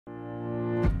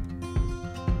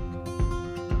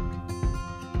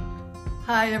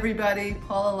Hi everybody,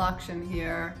 Paula Lakshan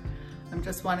here. I'm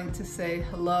just wanting to say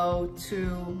hello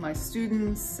to my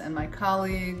students and my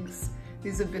colleagues.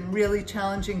 These have been really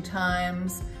challenging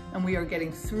times and we are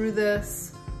getting through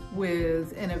this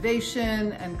with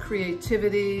innovation and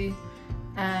creativity,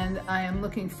 and I am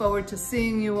looking forward to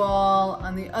seeing you all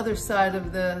on the other side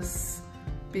of this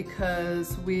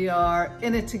because we are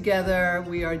in it together.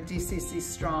 We are DCC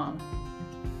strong.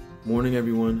 Morning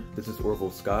everyone, this is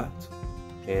Orville Scott,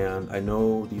 and I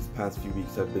know these past few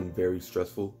weeks have been very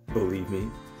stressful, believe me,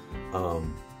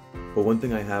 but one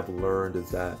thing I have learned is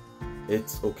that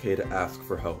it's okay to ask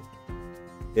for help.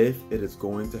 If it is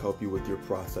going to help you with your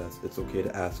process, it's okay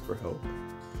to ask for help.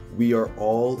 We are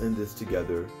all in this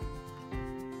together,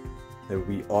 and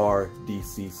we are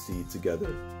DCC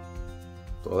together.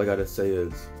 So all I gotta say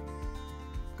is,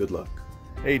 good luck.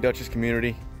 Hey Dutchess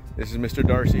Community, this is Mr.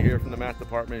 Darcy here from the Math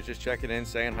Department, just checking in,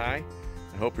 saying hi.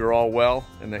 I hope you're all well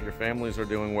and that your families are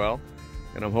doing well.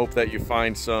 And I hope that you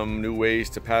find some new ways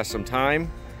to pass some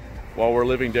time while we're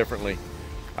living differently.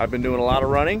 I've been doing a lot of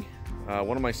running.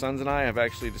 One of my sons and I have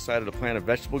actually decided to plant a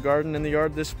vegetable garden in the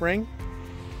yard this spring.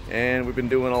 And we've been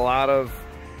doing a lot of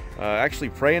actually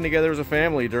praying together as a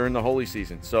family during the holy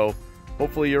season. So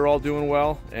hopefully you're all doing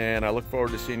well, and I look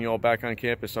forward to seeing you all back on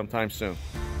campus sometime soon.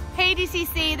 Hey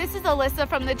DCC, this is Alyssa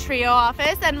from the TRIO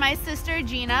office, and my sister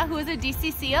Gina, who is a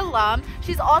DCC alum.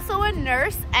 She's also a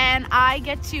nurse and I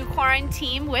get to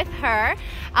quarantine with her.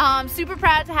 Super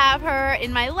proud to have her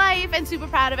in my life and super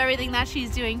proud of everything that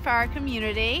she's doing for our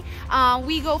community.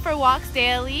 We go for walks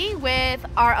daily with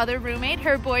our other roommate,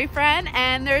 her boyfriend,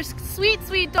 and their sweet,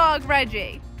 sweet dog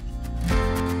Reggie.